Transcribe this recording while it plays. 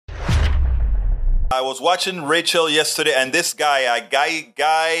I was watching Rachel yesterday, and this guy, Guy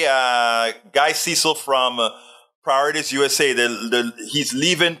Cecil from Priorities USA, he's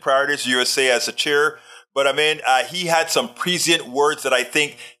leaving Priorities USA as a chair. But I mean, he had some prescient words that I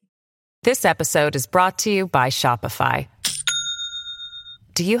think. This episode is brought to you by Shopify.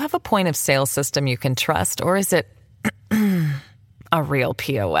 Do you have a point of sale system you can trust, or is it a real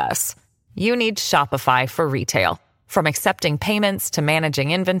POS? You need Shopify for retail. From accepting payments to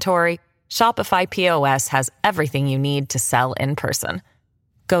managing inventory, Shopify POS has everything you need to sell in person.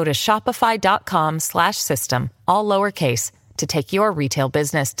 Go to shopify.com/system, all lowercase, to take your retail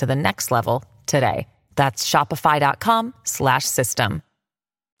business to the next level today. That's shopify.com/system.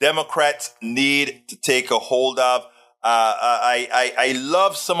 Democrats need to take a hold of. I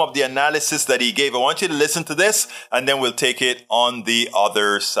love some of the analysis that he gave. I want you to listen to this, and then we'll take it on the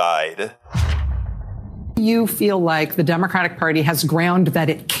other side. You feel like the Democratic Party has ground that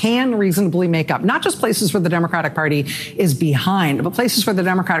it can reasonably make up, not just places where the Democratic Party is behind, but places where the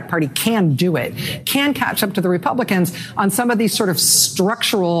Democratic Party can do it, can catch up to the Republicans on some of these sort of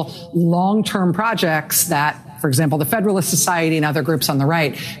structural long-term projects that, for example, the Federalist Society and other groups on the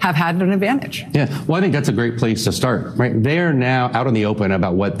right have had an advantage. Yeah, well, I think that's a great place to start, right? They are now out in the open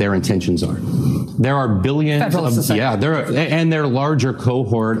about what their intentions are. There are billions Federalist of, Society. and their larger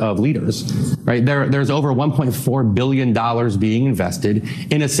cohort of leaders, right? There's over $1.4 billion being invested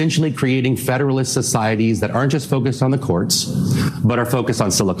in essentially creating Federalist societies that aren't just focused on the courts, but are focused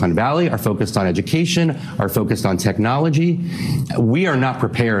on Silicon Valley, are focused on education, are focused on technology. We are not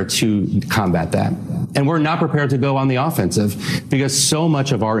prepared to combat that. And we're not prepared to go on the offensive because so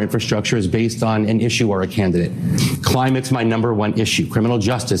much of our infrastructure is based on an issue or a candidate. Climate's my number one issue. Criminal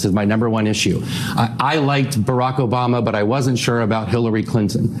justice is my number one issue. I liked Barack Obama, but I wasn't sure about Hillary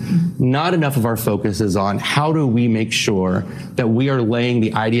Clinton. Not enough of our focus is on how do we make sure that we are laying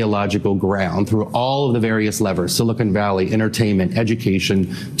the ideological ground through all of the various levers, Silicon Valley, entertainment,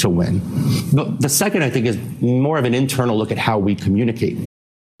 education, to win. The second, I think, is more of an internal look at how we communicate.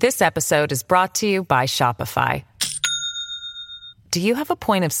 This episode is brought to you by Shopify. Do you have a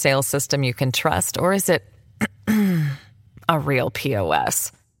point of sale system you can trust, or is it a real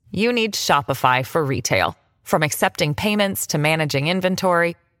POS? You need Shopify for retail. From accepting payments to managing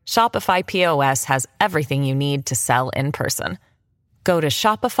inventory, Shopify POS has everything you need to sell in person. Go to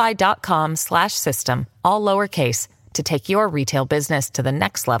shopify.com/system, all lowercase, to take your retail business to the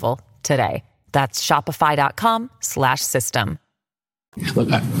next level today. That's shopify.com/system. Look,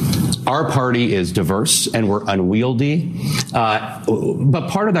 our party is diverse and we're unwieldy, but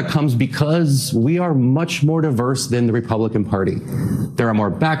part of that comes because we are much more diverse than the Republican Party. There are more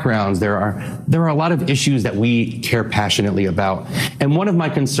backgrounds. There are a lot of issues that we care passionately about. And one of my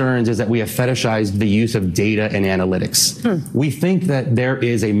concerns is that we have fetishized the use of data and analytics. We think that there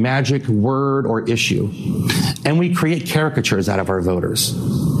is a magic word or issue, and we create caricatures out of our voters.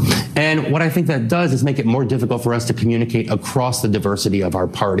 And what I think that does is make it more difficult for us to communicate across the diversity of our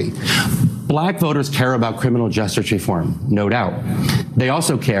party. Black voters care about criminal justice reform, no doubt. They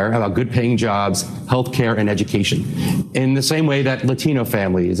also care about good paying jobs, healthcare, and education in the same way that Latino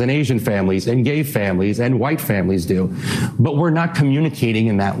families and Asian families and gay families and white families do. But we're not communicating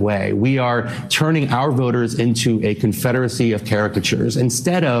in that way. We are turning our voters into a confederacy of caricatures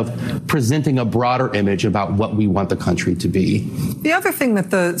instead of presenting a broader image about what we want the country to be. The other thing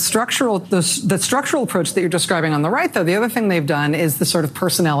that the structural approach that you're describing on the right, though, the other thing they've done is the sort of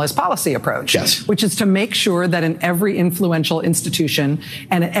personnel as policy approach, yes, which is to make sure that in every influential institution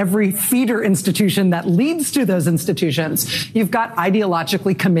and every feeder institution that leads to those institutions, you've got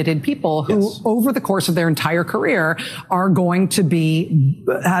ideologically committed people who, yes, over the course of their entire career, are going to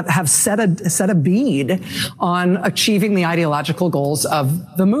have set a bead on achieving the ideological goals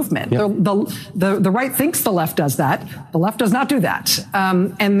of the movement. Yep. The right thinks the left does that. The left does not do that.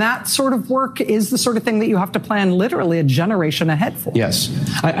 And that sort of work is the sort of thing that you have to plan literally a generation ahead for. Yes.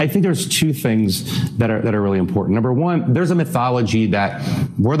 I think there's two things that are really important. Number one, there's a mythology that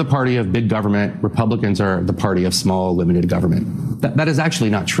we're the party of big government. Republicans are the party of small, limited government. That is actually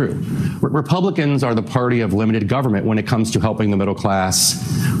not true. Republicans are the party of limited government when it comes to helping the middle class,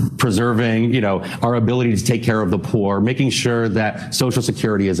 preserving, our ability to take care of the poor, making sure that Social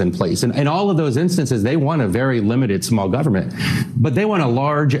Security is in place. And in all of those instances, they want a very limited small government, but they want a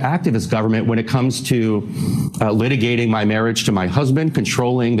large activist government when it comes to litigating my marriage to my husband,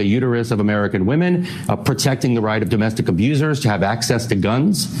 controlling the uterus of American women, protecting the right of domestic abusers to have access to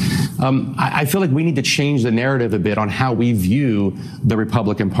guns. I feel like we need to change the narrative a bit on how we view to the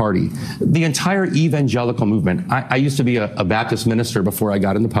Republican Party. The entire evangelical movement, I used to be a Baptist minister before I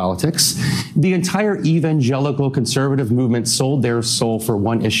got into politics. The entire evangelical conservative movement sold their soul for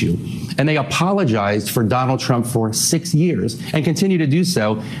one issue. And they apologized for Donald Trump for 6 years and continue to do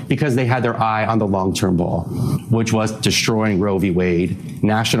so because they had their eye on the long-term ball, which was destroying Roe v. Wade,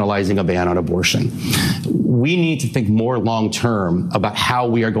 nationalizing a ban on abortion. We need to think more long-term about how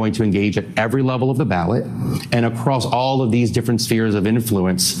we are going to engage at every level of the ballot and across all of these different spheres of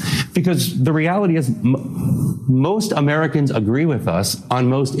influence, because the reality is most Americans agree with us on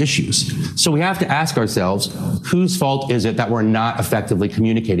most issues. So we have to ask ourselves, whose fault is it that we're not effectively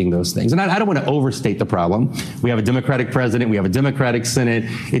communicating those things? And I don't want to overstate the problem. We have a Democratic president. We have a Democratic Senate.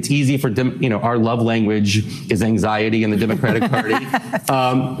 It's easy for, our love language is anxiety in the Democratic Party.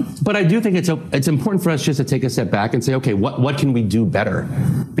 But I do think it's important for us just to take a step back and say, okay, what can we do better?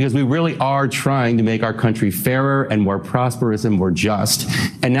 Because we really are trying to make our country fairer and more prosperous and more just.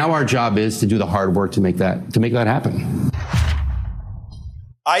 And now our job is to do the hard work to make that happen.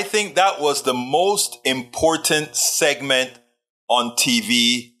 I think that was the most important segment on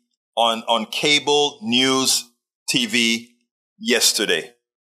TV, on cable news TV yesterday.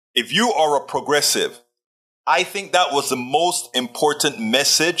 If you are a progressive, I think that was the most important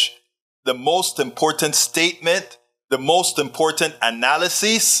message, the most important statement, the most important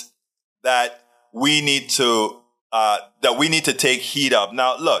analysis that we need to take heed of.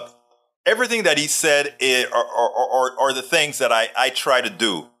 Now, look, everything that he said are the things that I try to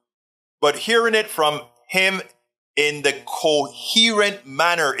do, but hearing it from him in the coherent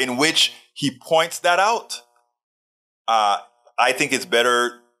manner in which he points that out, I think it's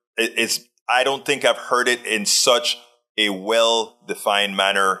better. I don't think I've heard it in such a well-defined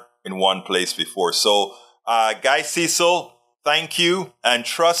manner in one place before. So, Guy Cecil, thank you, and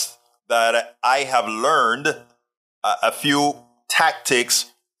trust that I have learned a few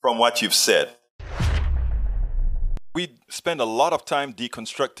tactics from what you've said. We spend a lot of time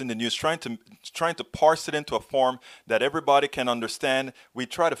deconstructing the news, trying to parse it into a form that everybody can understand. We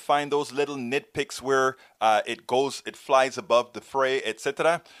try to find those little nitpicks where it flies above the fray,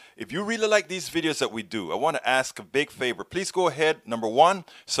 etc. If you really like these videos that we do, I want to ask a big favor. Please go ahead. Number 1,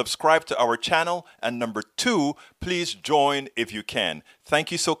 subscribe to our channel. And number 2, please join if you can. Thank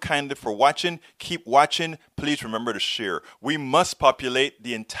you so kindly for watching. Keep watching. Please remember to share. We must populate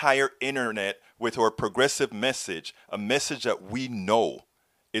the entire internet with our progressive message, a message that we know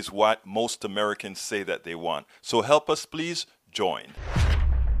is what most Americans say that they want. So help us, please join.